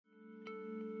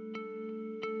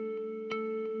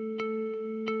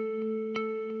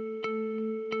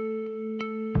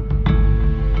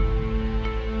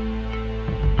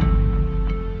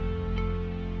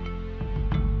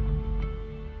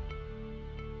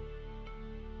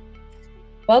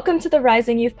Welcome to the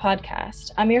Rising Youth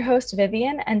Podcast. I'm your host,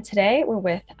 Vivian, and today we're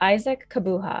with Isaac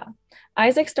Kabuha.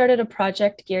 Isaac started a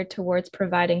project geared towards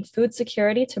providing food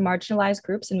security to marginalized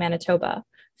groups in Manitoba.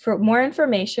 For more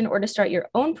information or to start your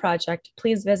own project,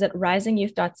 please visit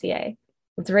risingyouth.ca.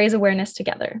 Let's raise awareness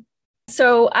together.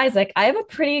 So, Isaac, I have a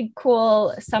pretty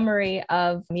cool summary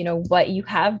of, what you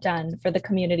have done for the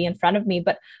community in front of me,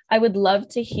 but I would love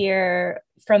to hear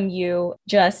from you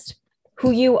just who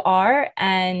you are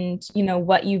and,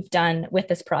 what you've done with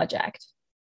this project.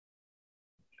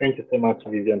 Thank you so much,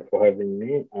 Vivian, for having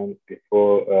me. And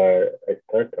before I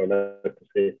start, I would like to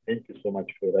say thank you so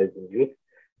much for Rising Youth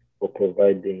for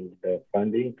providing the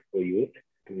funding for youth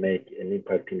to make an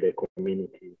impact in the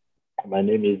community. My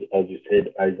name is, as you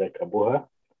said, Isaac Kabuha,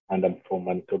 and I'm from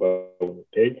Manitoba,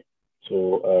 Winnipeg.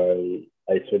 So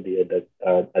I saw the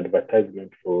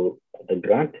advertisement for the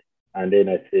grant, and then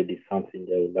I said it's something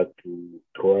I would like to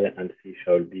try and see if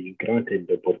I'll be granted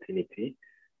the opportunity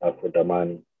for the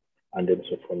money. And then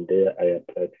so from there, I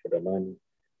applied for the money.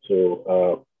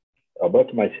 So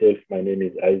about myself, my name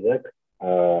is Isaac.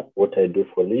 What I do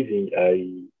for living,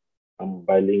 I'm a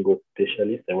bilingual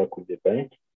specialist. I work with the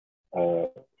bank here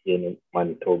in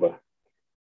Manitoba.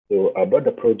 So about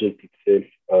the project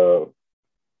itself,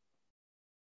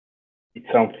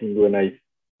 it's something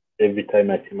every time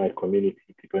I see my community,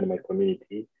 people in my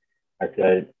community, I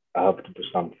say I have to do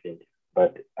something,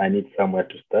 but I need somewhere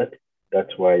to start.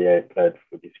 That's why I applied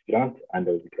for this grant and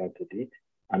I was granted it.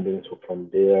 And then so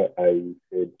from there, I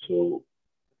said, so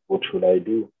what should I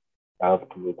do? I have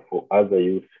to look for other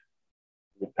youth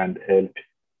who can help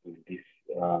with this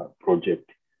project.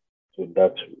 So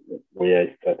that's where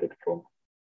I started from.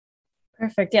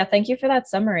 Perfect. Yeah, thank you for that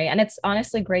summary. And it's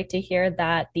honestly great to hear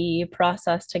that the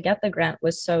process to get the grant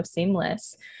was so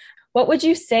seamless. What would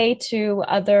you say to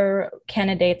other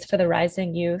candidates for the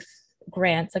Rising Youth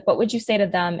grants? Like, what would you say to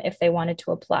them if they wanted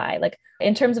to apply? Like,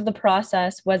 in terms of the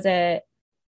process, was it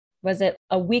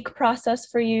a week process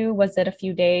for you? Was it a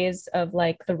few days of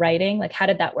like the writing? Like, how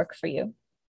did that work for you?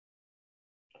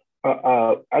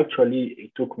 Actually,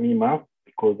 it took me months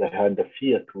because I had the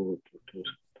fear to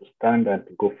stand and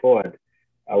to go forward.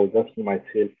 I was asking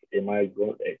myself,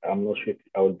 I'm not sure if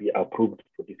I will be approved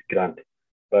for this grant.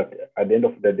 But at the end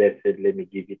of the day, I said, let me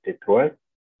give it a try.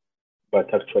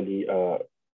 But actually,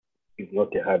 it's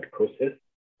not a hard process.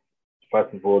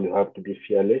 First of all, you have to be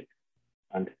fearless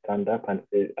and stand up and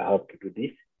say, I have to do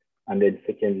this. And then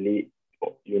secondly,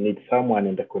 you need someone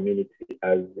in the community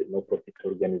as a no-profit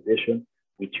organization,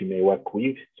 which you may work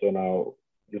with. So now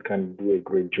you can do a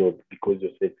great job because you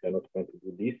said you're not going to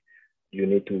do this. You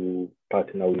need to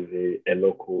partner with a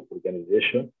local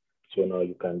organization. So now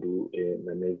you can do an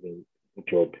amazing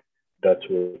job. That's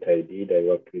what I did. I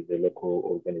worked with a local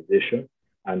organization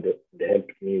and they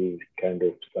helped me with kind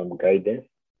of some guidance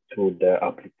through the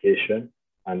application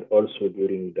and also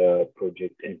during the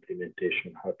project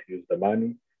implementation, how to use the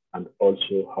money and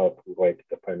also how to write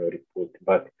the final report.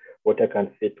 But what I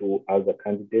can say to other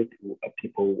candidates,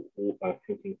 people who are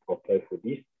thinking to apply for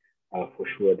this, for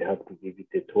sure they have to give it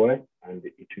a try and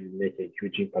it will make a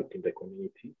huge impact in the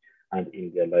community and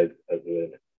in their lives as well.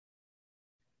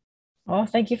 Oh,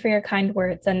 thank you for your kind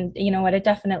words. And you know what, it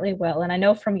definitely will. And I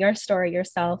know from your story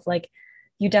yourself, like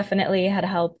you definitely had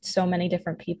helped so many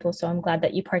different people. So I'm glad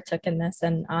that you partook in this.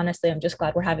 And honestly, I'm just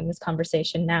glad we're having this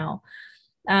conversation now.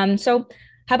 So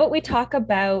how about we talk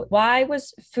about why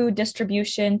was food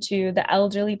distribution to the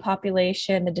elderly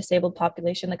population, the disabled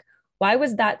population, like why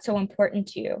was that so important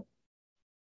to you?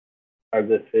 As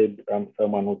I said, I'm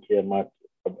someone who cares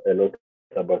a lot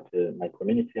about my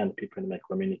community and people in my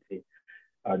community.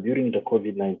 During the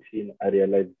COVID-19, I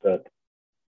realized that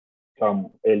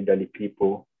some elderly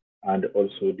people and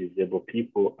also disabled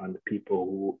people and people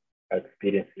who are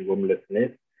experiencing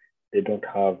homelessness, they don't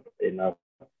have enough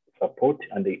support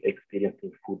and they're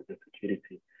experiencing food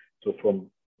insecurity. So from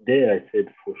there, I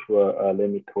said, for sure, let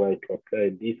me try to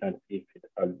apply this and see if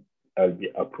I'll be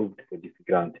approved for this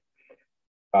grant.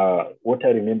 What I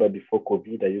remember before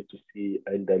COVID, I used to see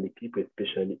elderly people,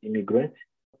 especially immigrants,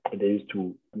 they used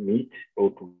to meet or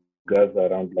to gather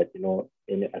around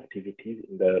any activities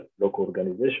in the local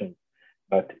organization.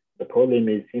 But the problem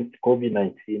is since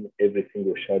COVID-19, everything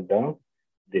was shut down,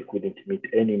 they couldn't meet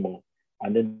anymore.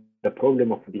 And then the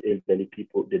problem of the elderly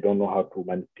people, they don't know how to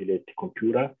manipulate the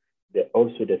computer. They're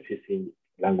facing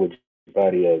language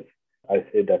barriers. I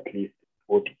said at least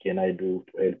what can I do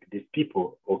to help these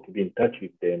people or to be in touch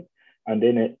with them? And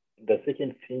then the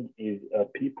second thing is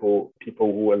people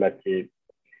who are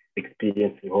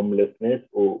experiencing homelessness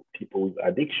or people with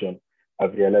addiction.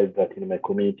 I've realized that in my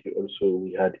community also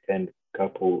we had kind of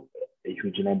couple a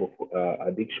huge number of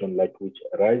addiction, like which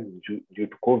rise due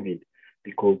to COVID,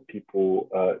 because people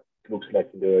looks like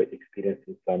they're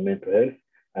experiencing some mental health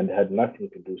and had nothing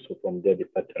to do. So from there, they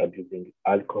started abusing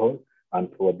alcohol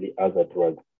and probably other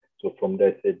drugs. So from there,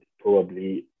 I said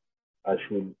probably I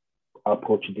should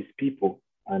approach these people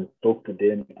and talk to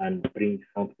them and bring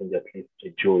something at least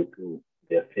a joy to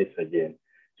their face again.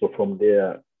 So from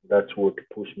there, that's what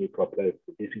pushed me to apply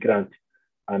for this grant.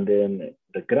 And then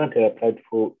the grant I applied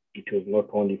for, it was not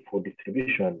only for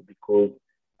distribution because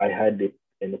I had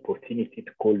an opportunity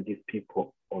to call these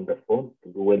people on the phone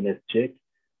to do wellness check,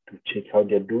 to check how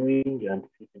they're doing and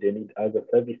see if they need other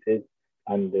services.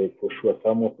 And for sure,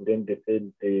 some of them, they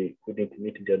said they couldn't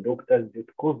meet their doctors due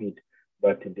to COVID,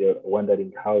 but they're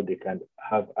wondering how they can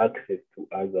have access to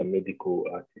other medical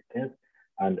assistance.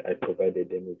 And I provided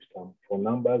them with some phone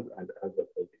numbers and other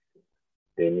services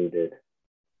they needed.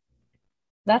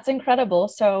 That's incredible.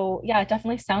 So, yeah, it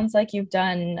definitely sounds like you've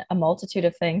done a multitude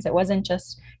of things. It wasn't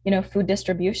just, food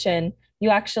distribution. You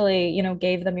actually,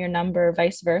 gave them your number,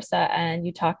 vice versa, and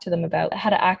you talked to them about how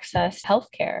to access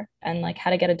healthcare and like how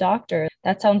to get a doctor.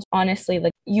 That sounds honestly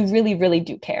like you really, really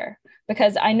do care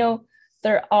because I know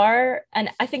there are, and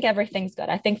I think everything's good.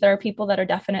 I think there are people that are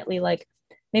definitely like,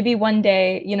 maybe one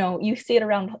day, you see it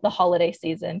around the holiday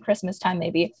season, Christmas time,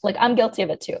 maybe. Like I'm guilty of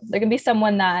it too. There can be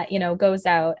someone that, goes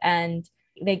out and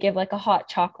they give like a hot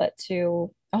chocolate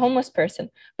to a homeless person,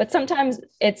 but sometimes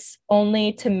it's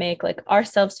only to make like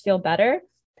ourselves feel better.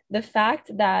 The fact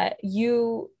that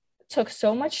you took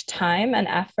so much time and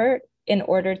effort in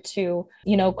order to,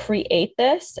 create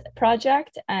this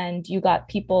project and you got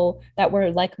people that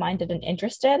were like-minded and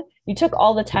interested, you took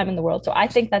all the time in the world. So I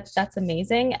think that's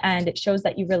amazing. And it shows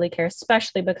that you really care,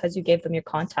 especially because you gave them your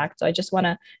contact. So I just want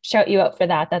to shout you out for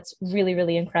that. That's really,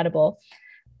 really incredible.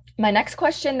 My next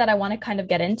question that I want to kind of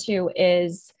get into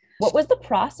is what was the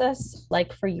process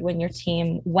like for you and your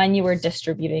team when you were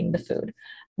distributing the food?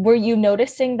 Were you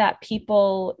noticing that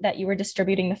people that you were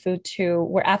distributing the food to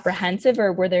were apprehensive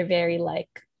or were they very like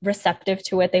receptive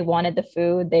to it? They wanted the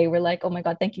food. They were like, oh my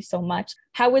God, thank you so much.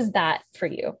 How was that for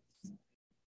you?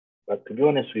 But to be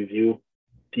honest with you,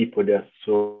 people, they're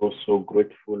so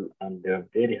grateful and they're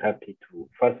very happy to,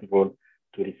 first of all,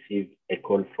 to receive a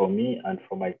call from me and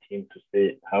from my team to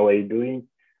say, how are you doing?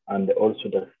 And also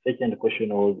the second question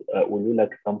was, would you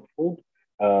like some food?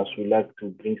 So we like to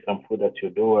bring some food at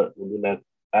your door. Would you like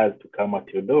us to come at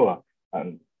your door?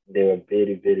 And they were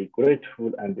very, very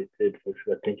grateful. And they said, for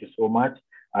sure, thank you so much.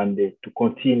 And to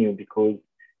continue because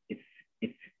it's,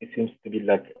 it seems to be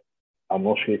like, I'm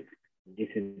not sure if this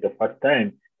is the first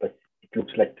time, but it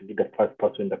looks like to be the first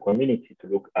person in the community to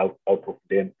look out of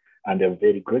them. And they're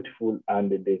very grateful.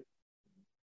 And they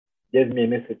gave me a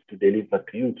message to deliver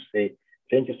to you to say,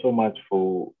 thank you so much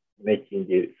for making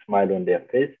a smile on their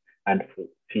face and for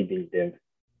feeding them.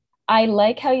 I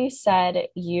like how you said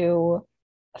you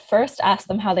first asked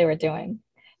them how they were doing.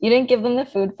 You didn't give them the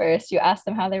food first. You asked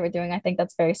them how they were doing. I think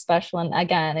that's very special. And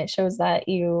again, it shows that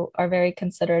you are very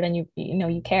considerate and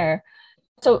you care.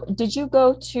 So did you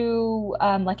go to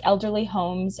like elderly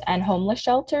homes and homeless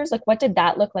shelters? Like what did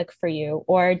that look like for you?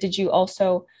 Or did you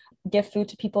also give food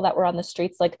to people that were on the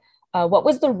streets? Like what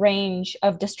was the range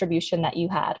of distribution that you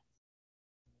had?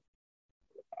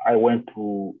 I went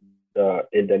to the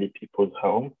elderly people's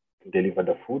home to deliver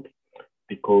the food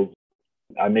because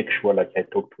I make sure like I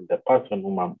talk to the person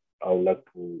whom I would like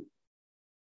to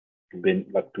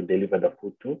deliver the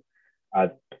food to.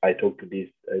 I talk to these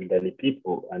elderly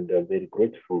people and they're very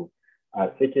grateful.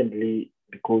 Secondly,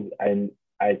 because I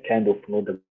kind of know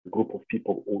the group of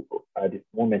people who at this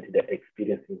moment they're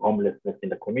experiencing homelessness in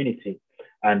the community,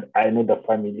 and I know the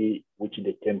family which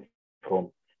they came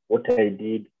from. What I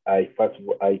did, I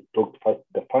talked first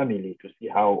to the family to see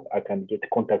how I can get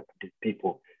contact with these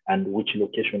people and which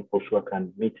location for sure I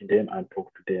can meet them and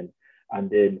talk to them. And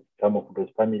then some of those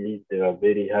families, they are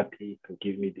very happy to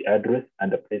give me the address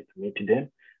and the place to meet them.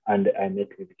 And I met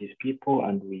with these people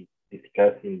and we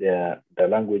discuss in the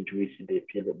language which they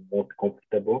feel most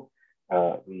comfortable.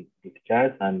 We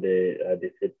discuss and they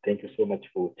said, thank you so much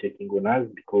for checking on us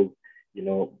because,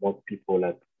 most people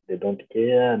like they don't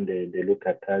care and they look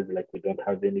at us like we don't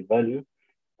have any value.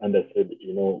 And I said,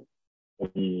 we know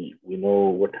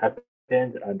what happened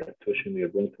and the situation we are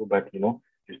going through, but you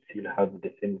still have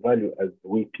the same value as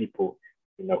we people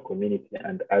in our community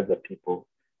and other people.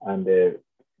 And the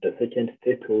second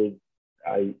step was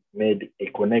I made a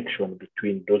connection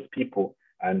between those people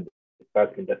and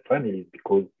back in the families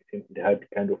because since they had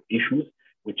kind of issues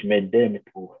which made them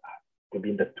to be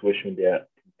in the situation they are at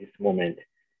this moment.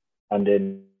 And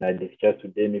then I discussed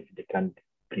with them if they can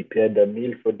prepare the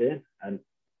meal for them and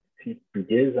sit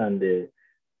together and to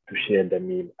share the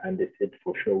meal. And they said,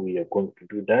 for sure, we are going to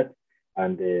do that.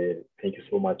 And thank you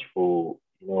so much for,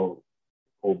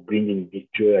 for bringing this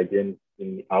joy again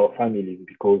in our families,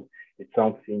 because it's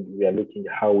something we are looking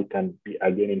how we can be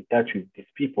again in touch with these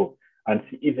people and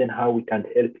see even how we can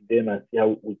help them and see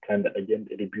how we can again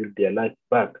rebuild their life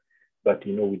back. But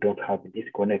we don't have this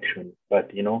connection.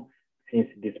 But since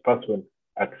this person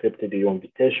accepted your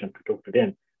invitation to talk to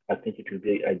them, I think it will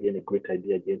be again a great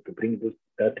idea again to bring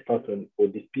that person or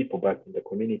these people back in the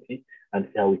community and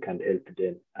see how we can help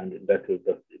them. And that was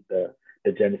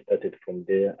the journey started from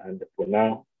there. And for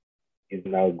now, is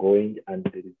now going, and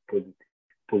there is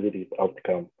positive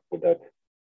outcome for that.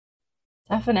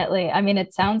 Definitely. I mean,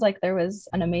 it sounds like there was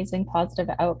an amazing positive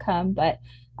outcome, but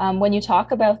when you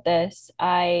talk about this,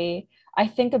 I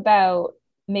think about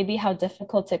maybe how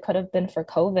difficult it could have been for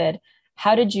COVID.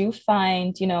 How did you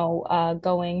find,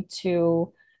 going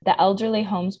to the elderly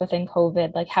homes within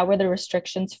COVID? Like, how were the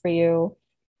restrictions for you?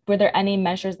 Were there any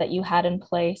measures that you had in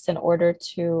place in order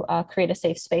to create a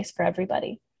safe space for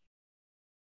everybody?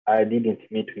 I didn't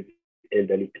meet with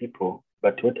elderly people,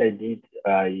 but what I did,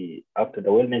 after the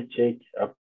wellness check,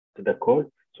 after the call,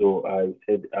 so I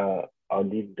said, I'll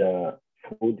leave the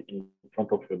food in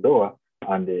front of your door,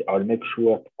 and I'll make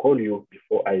sure to call you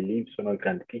before I leave so I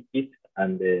can pick it.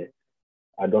 And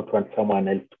I don't want someone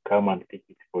else to come and pick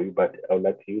it for you, but I would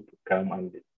like you to come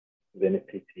and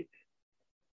benefit it.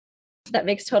 That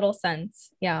makes total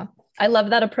sense. Yeah. I love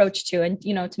that approach too. And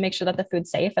to make sure that the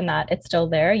food's safe and that it's still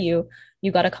there, you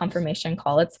got a confirmation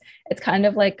call. It's kind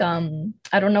of like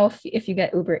I don't know if you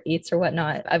get Uber Eats or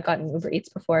whatnot. I've gotten Uber Eats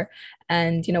before.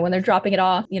 And when they're dropping it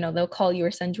off, they'll call you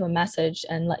or send you a message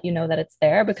and let you know that it's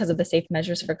there because of the safe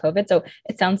measures for COVID. So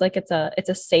it sounds like it's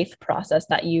a safe process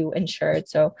that you ensured.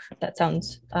 So that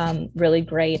sounds really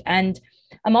great. And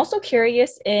I'm also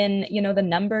curious in, the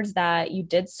numbers that you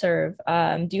did serve.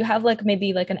 Do you have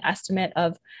maybe an estimate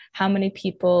of how many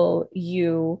people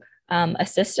you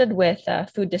assisted with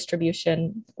food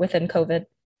distribution within COVID?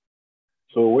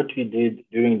 So what we did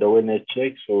during the wellness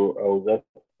check, so I was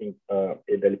asking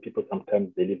elderly people, sometimes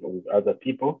they live with other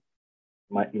people.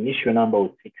 My initial number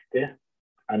was 60,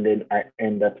 and then I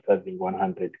ended up serving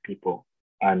 100 people.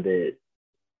 And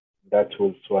that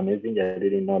was so amazing. I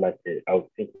didn't know, I was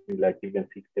thinking even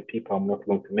 60 people, I'm not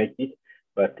going to make it.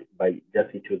 But by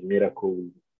just it was miracle,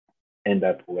 we end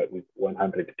up with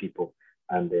 100 people.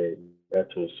 And that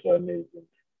was so amazing.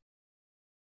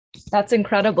 That's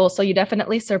incredible. So you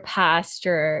definitely surpassed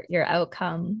your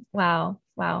outcome. Wow.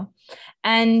 Wow.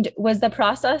 And was the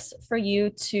process for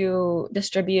you to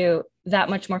distribute that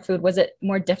much more food, was it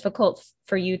more difficult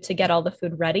for you to get all the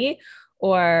food ready,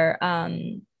 or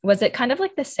was it kind of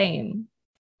the same?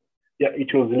 Yeah,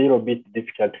 it was a little bit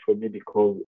difficult for me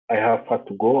because I have had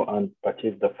to go and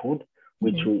purchase the food,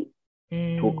 which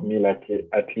took me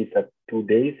at least 2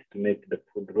 days to make the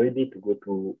food ready, to go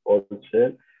to all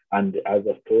sale and the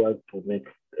other stores to make,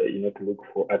 to look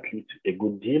for at least a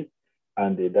good deal.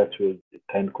 And that was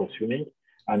time consuming.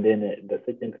 And then the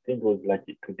second thing was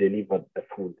to deliver the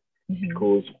food,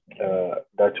 because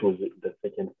that was the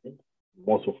second thing.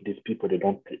 Most of these people, they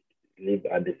don't live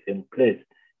at the same place.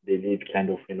 They live kind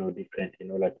of, different,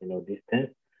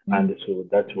 distance. And so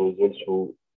that was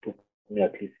also took me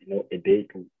at least, a day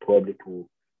to probably to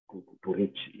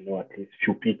reach, at least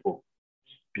few people,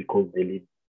 because they live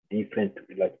different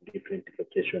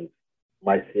locations.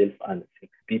 Myself and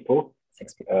 6 people.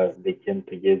 They came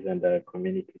together and the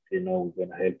community said, no, we're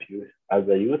going to help you as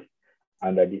a youth.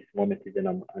 And at this moment, then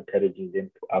I'm encouraging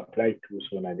them to apply too,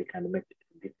 so now they can make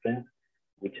a difference,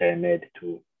 which I made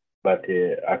too. But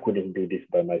I couldn't do this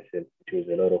by myself. It was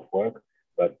a lot of work,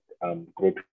 but I'm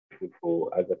grateful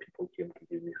for other people who came to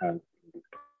give me hands in this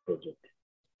project.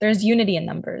 There's unity in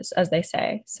numbers, as they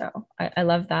say. So I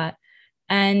love that.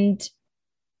 And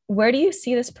where do you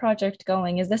see this project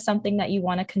going? Is this something that you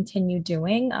want to continue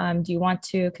doing? Do you want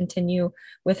to continue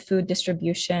with food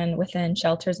distribution within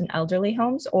shelters and elderly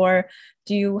homes, or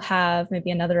do you have maybe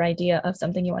another idea of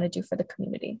something you want to do for the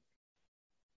community?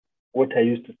 What I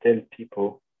used to tell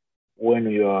people, when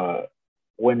you're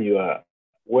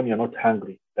not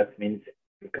hungry, that means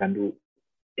you can do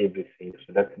everything.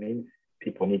 So that means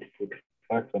people need food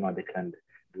first, so now they can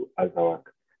do other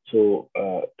work. So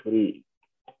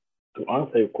to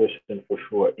answer your question, for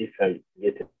sure, if I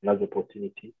get another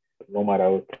opportunity, no matter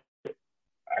what,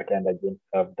 I can again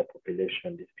serve the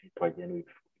population, these people again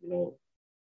with,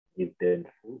 give them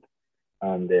food.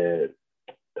 And the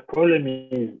problem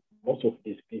is most of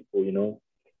these people,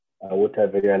 what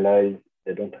I've realized,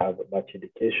 they don't have much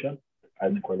education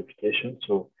as qualification,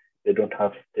 so they don't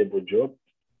have stable jobs.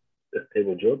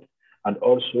 And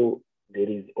also, there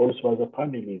is also other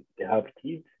families, they have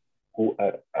kids who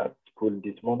are at school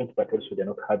this moment, but also they're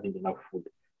not having enough food.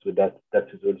 So that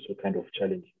is also kind of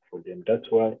challenging for them. That's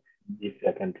why if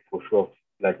I can for sure,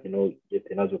 like, get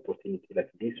another opportunity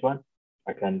like this one,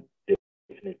 I can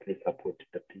definitely support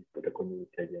the people, the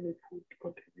community again with food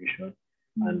contribution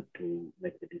and to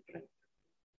make a difference.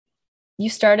 You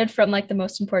started from like the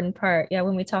most important part. Yeah,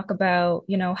 when we talk about,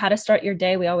 how to start your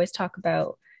day, we always talk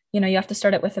about, you have to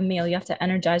start it with a meal. You have to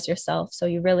energize yourself. So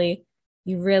you really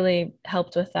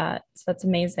helped with that. So that's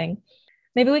amazing.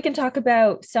 Maybe we can talk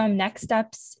about some next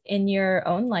steps in your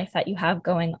own life that you have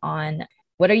going on.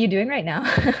 What are you doing right now?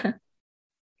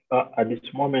 At this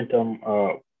moment, I'm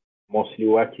mostly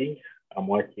working. I'm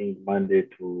working Monday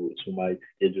so my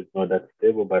schedule is not that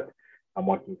stable, but I'm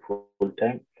working full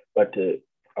time. But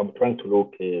I'm trying to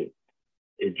look a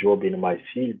job in my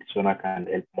field so I can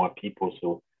help more people.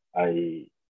 So I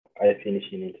finish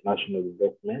in international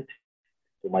development.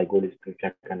 So my goal is to if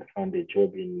I can find a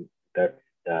job in that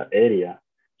area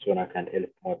so I can help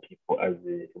more people as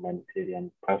a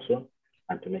humanitarian person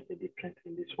and to make a difference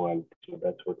in this world. So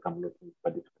that's what I'm looking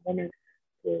for this moment.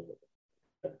 So,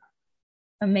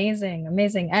 Amazing,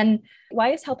 amazing. And why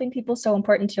is helping people so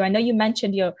important to you? I know you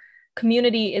mentioned your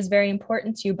community is very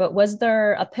important to you, but was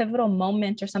there a pivotal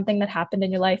moment or something that happened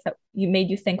in your life that you made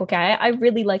you think, okay, I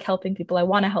really like helping people. I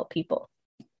want to help people.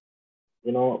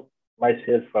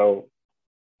 Myself,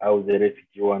 I was a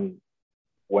refugee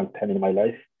one time in my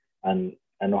life, and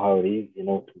I know how it is,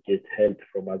 to get help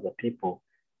from other people.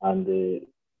 And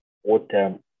what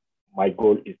my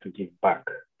goal is to give back,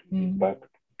 to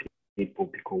people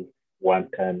because one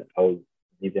time I was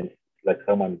given, like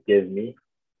someone gave me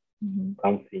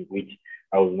something which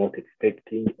I was not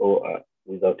expecting or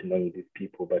without knowing these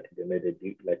people, but they made a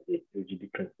huge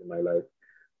difference in my life,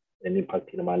 an impact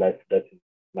in my life. That's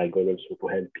my goal also to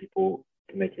help people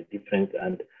to make a difference,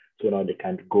 and so now they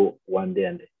can go one day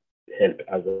and help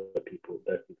other people.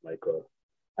 That is my goal,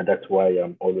 and that's why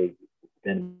I'm always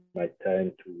spend my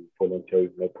time to volunteer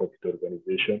with non-profit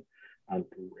organization and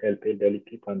to help elderly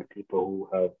people and people who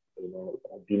have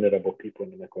vulnerable people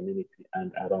in the community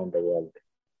and around the world.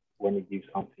 When you give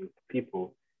something to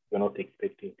people, you're not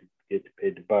expecting to get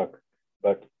paid back,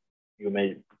 but you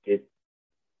may get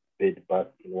paid back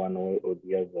in one way or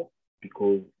the other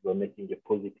because you're making a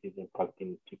positive impact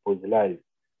in people's lives.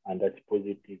 And that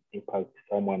positive impact,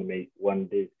 someone may one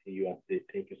day see you and say,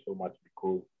 thank you so much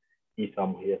because if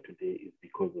I'm here today, it's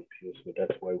because of you. So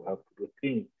that's why we have to do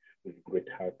things with great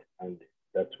heart. And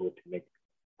that's what makes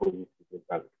positive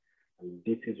impact. And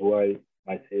this is why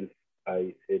myself,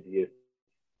 I said, yes,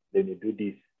 let me do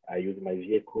this. I use my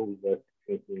vehicle without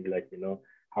thinking like,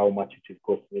 how much it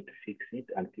will cost me to fix it.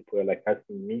 And people are like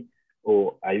asking me,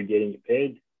 oh, are you getting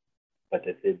paid? But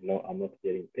I said, no, I'm not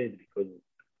getting paid because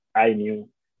I knew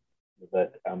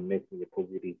that I'm making a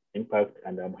positive impact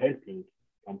and I'm helping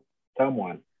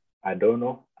someone I don't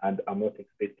know, and I'm not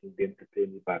expecting them to pay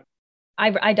me back.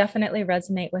 I definitely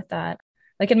resonate with that.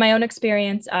 Like in my own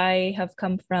experience, I have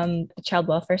come from the child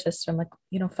welfare system, like,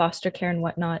 foster care and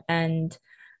whatnot. And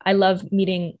I love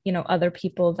meeting, other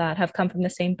people that have come from the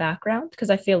same background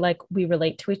because I feel like we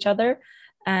relate to each other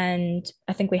and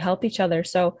I think we help each other.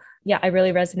 So, yeah, I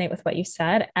really resonate with what you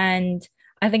said. And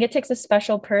I think it takes a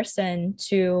special person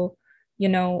to,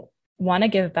 want to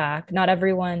give back. Not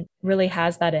everyone really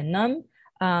has that in them.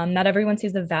 Not everyone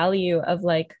sees the value of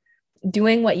like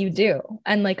doing what you do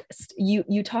and like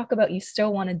you talk about you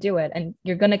still want to do it and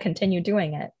you're going to continue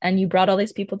doing it and you brought all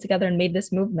these people together and made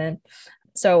this movement.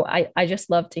 So I just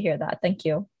love to hear that. Thank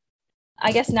you.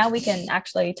 I guess now we can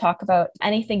actually talk about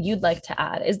anything you'd like to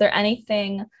add. Is there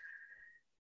anything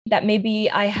that maybe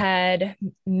I had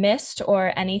missed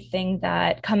or anything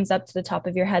that comes up to the top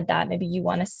of your head that maybe you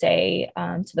want to say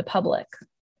to the public?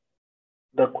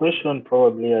 The question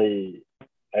probably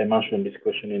I mentioned this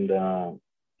question in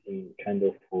kind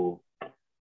of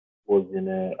was in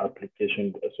an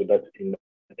application, so that's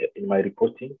in my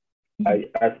reporting. I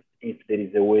asked if there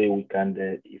is a way we can,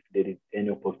 if there is any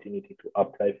opportunity to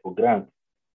apply for grants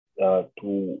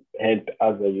to help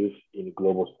other youth in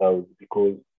Global South,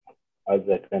 because as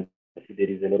I can see, there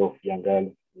is a lot of young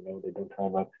girls, they don't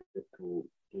have access to,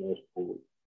 school,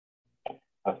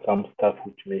 some stuff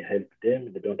which may help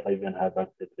them. They don't even have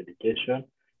access to education,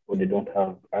 or they don't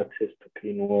have access to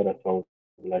clean water. So,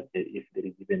 like, if there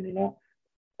is even,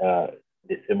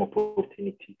 the same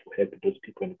opportunity to help those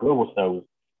people in Global South,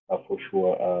 for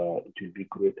sure, it will be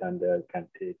great, and I can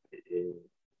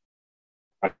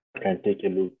take a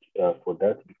look for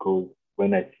that, because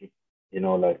when I see,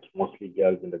 like mostly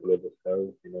girls in the Global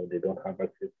South, they don't have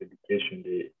access to education.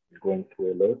 They're going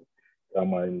through a lot.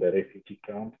 some are in the refugee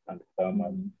camps, and some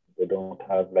are, they don't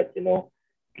have like,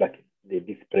 like they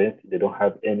displaced, they don't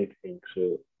have anything.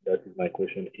 So that is my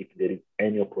question: if there is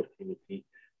any opportunity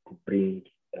to bring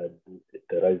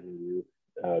the rising youth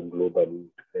globally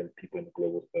to help people in the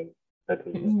global south. That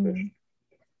was my question.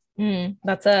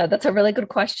 That's a really good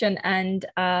question. And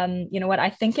you know what? I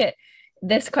think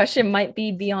this question might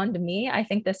be beyond me. I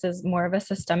think this is more of a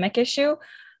systemic issue.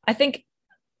 I think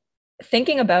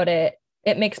thinking about it,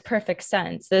 it makes perfect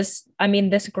sense. This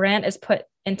grant is put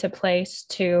into place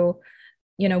to,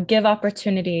 give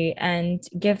opportunity and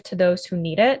give to those who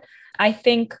need it. I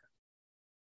think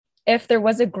if there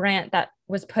was a grant that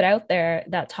was put out there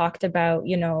that talked about,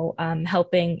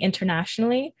 helping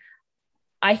internationally,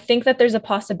 I think that there's a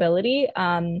possibility,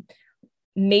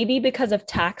 maybe because of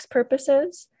tax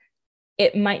purposes,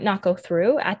 it might not go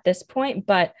through at this point,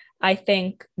 but I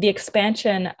think the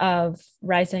expansion of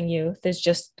Rising Youth is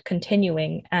just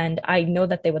continuing. And I know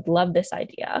that they would love this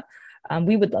idea.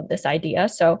 We would love this idea.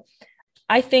 So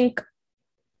I think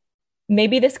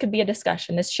maybe this could be a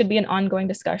discussion. This should be an ongoing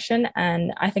discussion.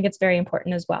 And I think it's very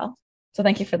important as well. So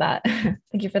thank you for that.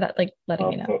 Thank you for that, like letting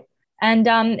me know. And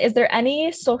is there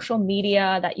any social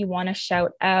media that you want to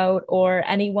shout out or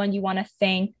anyone you want to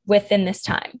thank within this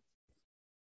time?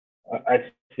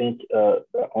 I think the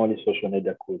only social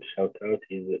media I could shout out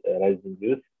is Rising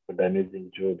Youth for the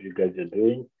amazing job you guys are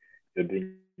doing. You're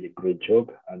doing a great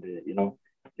job, and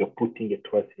you're putting a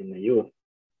trust in the youth,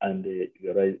 and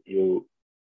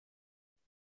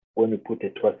when you put a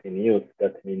trust in youth,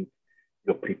 that means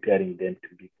you're preparing them to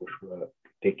be for sure to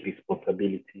take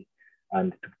responsibility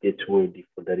and to get ready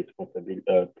for the responsibility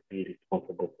to be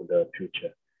responsible for the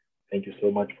future. Thank you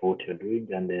so much for what you're doing,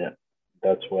 and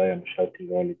that's why I'm shouting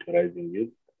only to Rising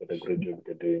Youth for the great job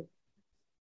they're doing.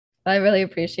 I really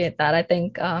appreciate that. I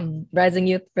think Rising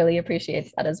Youth really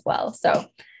appreciates that as well. So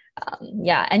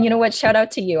yeah, and you know what? Shout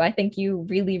out to you. I think you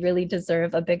really, really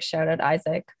deserve a big shout out,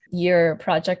 Isaac. Your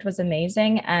project was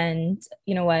amazing. And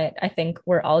you know what? I think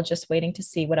we're all just waiting to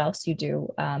see what else you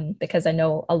do, because I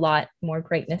know a lot more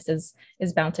greatness is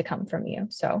bound to come from you.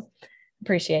 So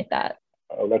appreciate that.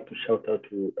 I would like to shout out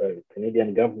to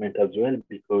Canadian government as well,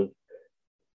 because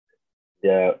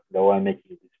they are making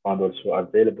this fund also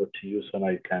available to you, so now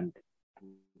you can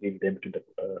give them to the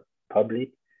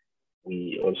public.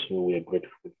 We are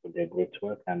grateful for their great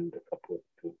work and the support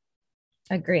too.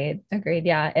 Agreed.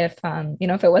 Yeah. If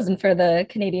if it wasn't for the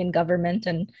Canadian government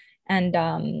and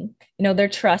their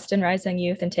trust in Rising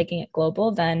Youth and taking it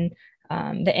global, then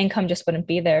the income just wouldn't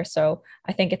be there. So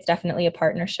I think it's definitely a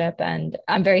partnership, and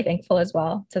I'm very thankful as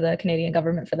well to the Canadian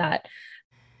government for that.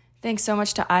 Thanks so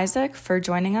much to Isaac for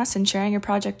joining us and sharing your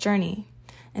project journey.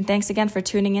 And thanks again for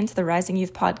tuning in to the Rising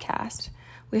Youth podcast.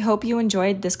 We hope you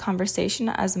enjoyed this conversation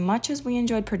as much as we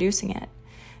enjoyed producing it.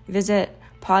 Visit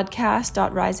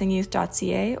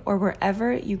podcast.risingyouth.ca or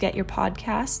wherever you get your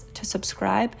podcasts to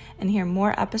subscribe and hear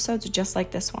more episodes just like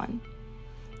this one.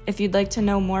 If you'd like to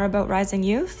know more about Rising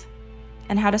Youth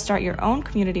and how to start your own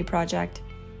community project,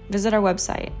 visit our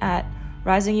website at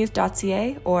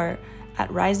risingyouth.ca or at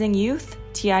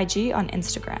risingyouthtig on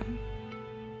Instagram.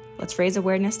 Let's raise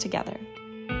awareness together.